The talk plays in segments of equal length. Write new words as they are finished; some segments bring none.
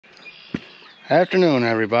Afternoon,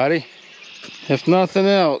 everybody. If nothing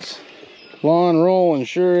else, lawn rolling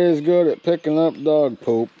sure is good at picking up dog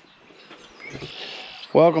poop.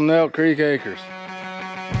 Welcome to Elk Creek Acres.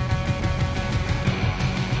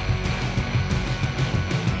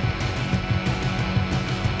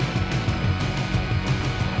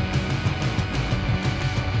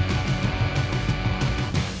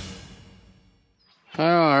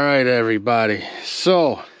 All right, everybody.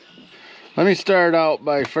 So let me start out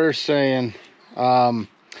by first saying,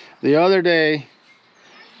 the other day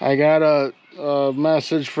I got a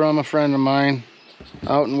message from a friend of mine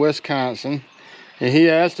out in Wisconsin, and he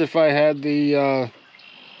asked if I had the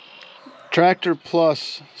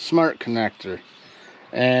TractorPlus Smart Connector.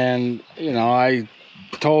 And you know, I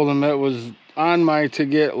told him it was on my to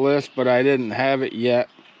get list, but I didn't have it yet.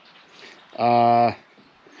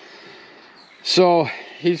 So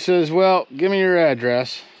he says, well, give me your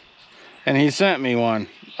address, and he sent me one.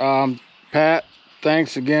 Pat,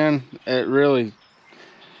 thanks again. It really,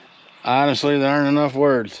 honestly, there aren't enough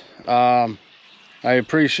words. I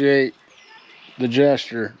appreciate the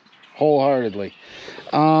gesture wholeheartedly.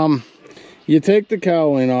 You take the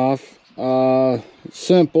cowling off.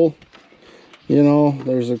 Simple. You know,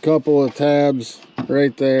 there's a couple of tabs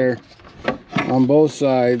right there on both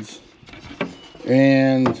sides,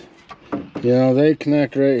 and you know, they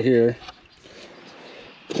connect right here.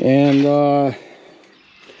 And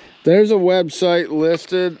there's a website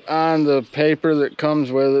listed on the paper that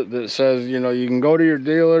comes with it that says, you know, you can go to your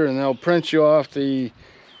dealer and they'll print you off the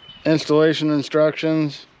installation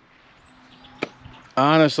instructions.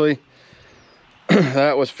 Honestly,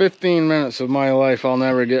 that was 15 minutes of my life I'll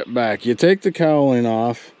never get back. You take the cowling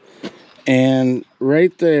off, and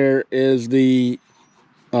right there is the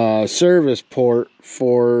service port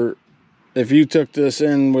for if you took this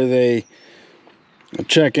in with a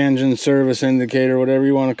check engine service indicator, whatever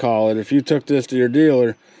you want to call it. If you took this to your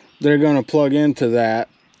dealer, they're going to plug into that,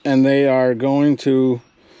 and they are going to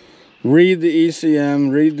read the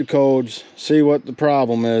ECM, read the codes, see what the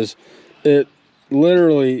problem is. It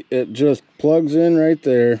literally, it just plugs in right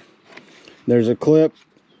there. There's a clip.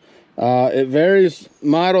 It varies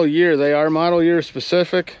model year. They are model year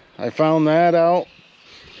specific. I found that out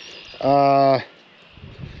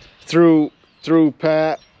through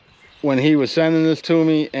Pat when he was sending this to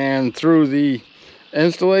me, and through the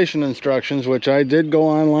installation instructions, which I did go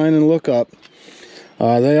online and look up.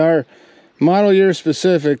 They are model year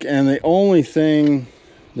specific, and the only thing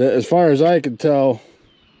that, as far as I could tell,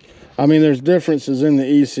 I mean, there's differences in the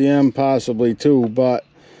ECM possibly too, but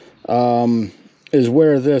is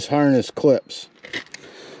where this harness clips.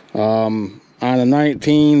 On a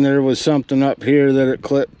 19, there was something up here that it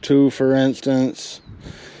clipped to, for instance.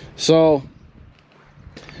 So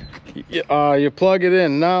you plug it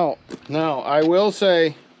in. Now I will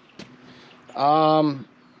say, I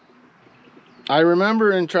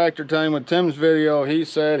remember in Tractor Time with Tim's video, he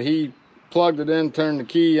said he plugged it in, turned the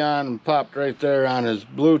key on, and popped right there on his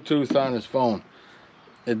Bluetooth on his phone.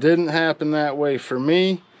 It didn't happen that way for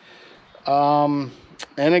me. And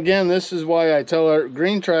again, this is why I tell our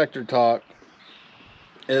Green Tractor Talk,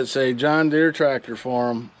 it's a John Deere tractor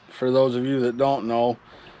forum, for those of you that don't know.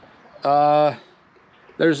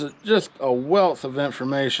 There's just a wealth of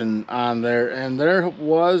information on there, and there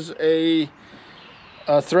was a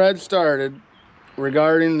thread started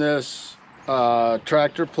regarding this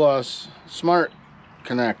TractorPlus Smart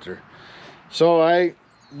Connector. So I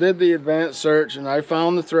did the advanced search, and I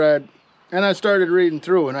found the thread, and I started reading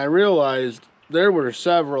through, and I realized there were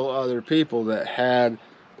several other people that had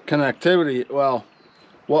connectivity, well,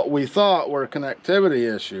 what we thought were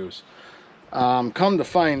connectivity issues. Come to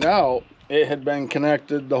find out, it had been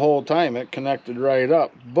connected the whole time. It connected right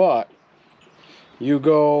up, but you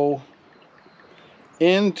go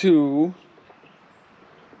into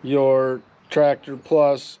your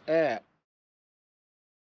TractorPlus app,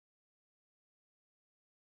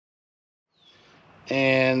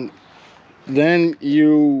 and then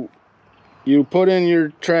you put in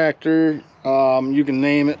your tractor. You can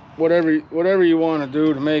name it whatever you want to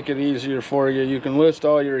do to make it easier for you. You can list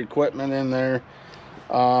all your equipment in there.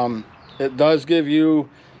 It does give you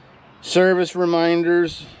service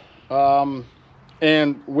reminders, and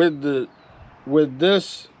with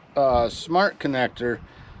this smart connector,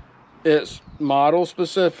 it's model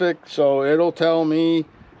specific, so it'll tell me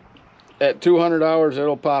at 200 hours,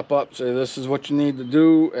 it'll pop up, say this is what you need to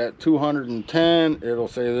do. At 210, it'll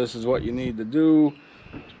say this is what you need to do.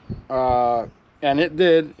 And it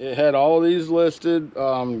did. It had all these listed.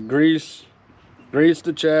 Grease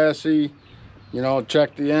the chassis, you know,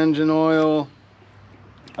 check the engine oil,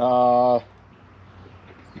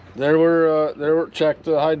 there were checked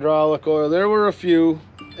the hydraulic oil. There were a few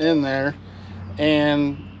in there,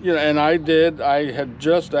 and you know, and I had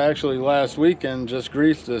just actually last weekend just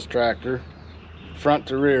greased this tractor front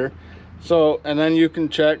to rear. So, and then you can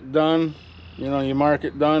check done, you know, you mark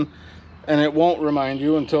it done, and it won't remind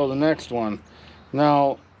you until the next one.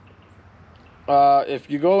 Now, if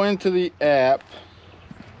you go into the app,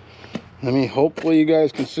 hopefully you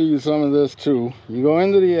guys can see some of this too. You go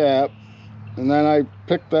into the app, and then I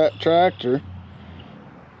pick that tractor,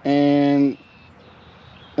 and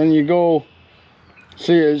then you go,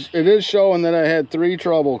 see, it is showing that I had 3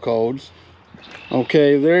 trouble codes.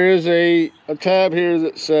 Okay, there is a tab here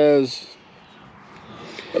that says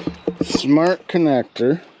Smart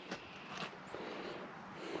Connector.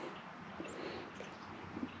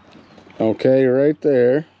 Okay, right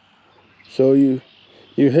there. So you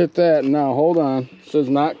hit that. Now hold on, it says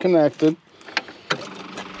not connected.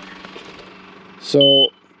 So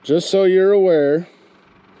just so you're aware,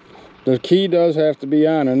 the key does have to be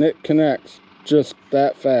on, and it connects just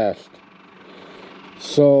that fast.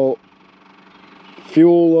 So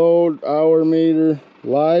fuel load, hour meter,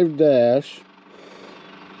 live dash,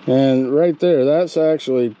 and right there, that's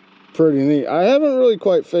actually pretty neat. I haven't really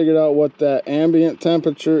quite figured out what that ambient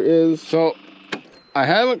temperature is. So I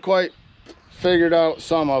haven't quite figured out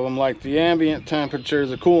some of them, like the ambient temperature,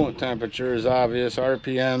 the coolant temperature is obvious,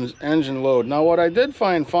 RPMs, engine load. Now what I did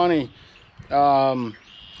find funny,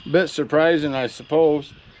 bit surprising I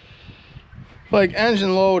suppose, like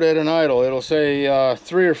engine load at an idle, it'll say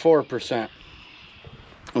 3 or 4%.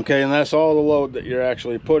 Okay, and that's all the load that you're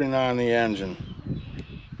actually putting on the engine.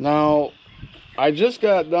 Now, I just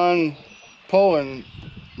got done pulling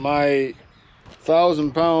my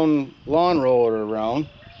 1,000-pound lawn roller around.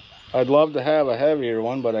 I'd love to have a heavier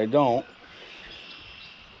one, but I don't.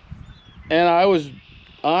 And I was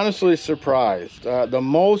honestly surprised. The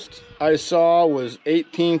most I saw was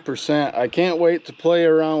 18%. I can't wait to play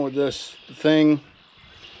around with this thing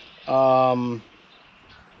when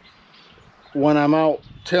I'm out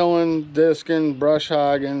tilling, disking, brush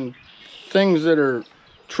hogging, things that are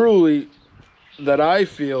truly, that I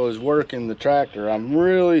feel is working the tractor. I'm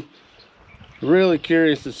really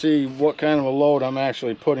curious to see what kind of a load I'm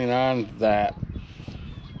actually putting on that.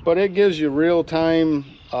 But it gives you real-time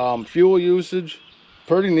fuel usage.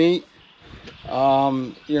 Pretty neat. You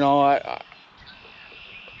know, I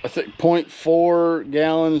think 0.4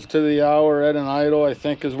 gallons to the hour at an idle, I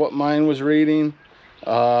think is what mine was reading.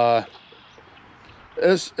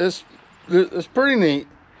 It's pretty neat,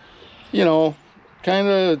 you know, kind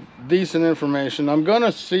of decent information. I'm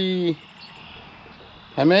gonna see,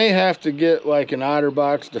 I may have to get like an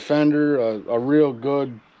OtterBox Defender, a real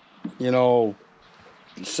good, you know,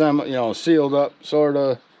 sealed up sort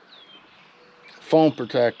of foam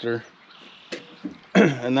protector,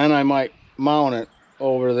 and then I might mount it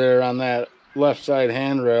over there on that left side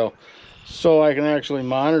handrail so I can actually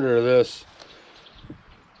monitor this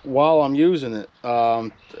while I'm using it.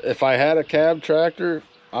 If I had a cab tractor,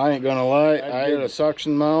 I ain't gonna lie, I'd get a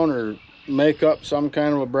suction mount or make up some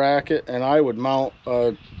kind of a bracket, and I would mount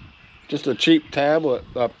just a cheap tablet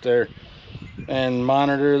up there and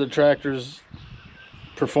monitor the tractor's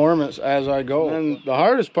performance as I go. And the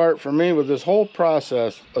hardest part for me with this whole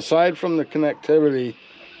process, aside from the connectivity,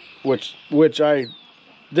 which I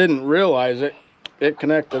didn't realize it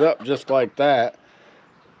connected up just like that,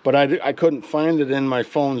 but I couldn't find it in my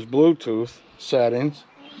phone's Bluetooth settings,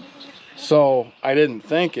 so I didn't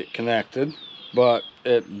think it connected, but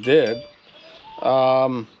it did.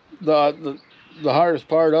 The hardest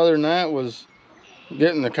part other than that was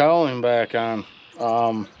getting the cowling back on.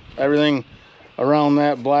 Everything around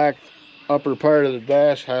that black upper part of the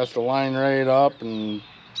dash has to line right up and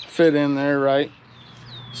fit in there right.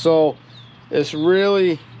 So it's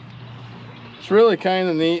really kind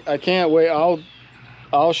of neat. I can't wait.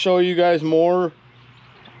 I'll show you guys more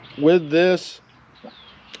with this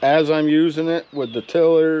as I'm using it with the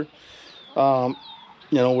tiller.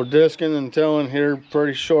 You know, we're disking and tilling here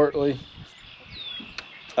pretty shortly.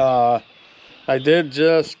 I did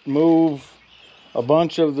just move a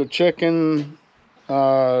bunch of the chicken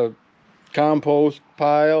compost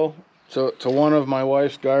pile to one of my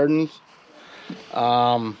wife's gardens.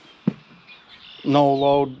 No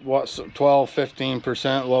load,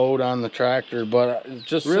 12-15% load on the tractor, but it's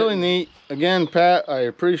just really neat. Again, Pat, I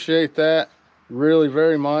appreciate that really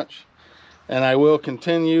very much, and I will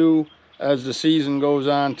continue as the season goes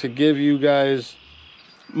on to give you guys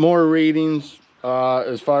more readings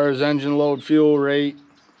as far as engine load, fuel rate,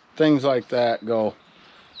 things like that go.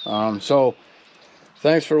 So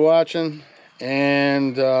thanks for watching,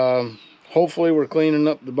 and hopefully we're cleaning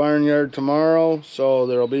up the barnyard tomorrow, so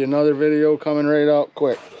there'll be another video coming right out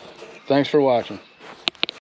quick. Thanks for watching.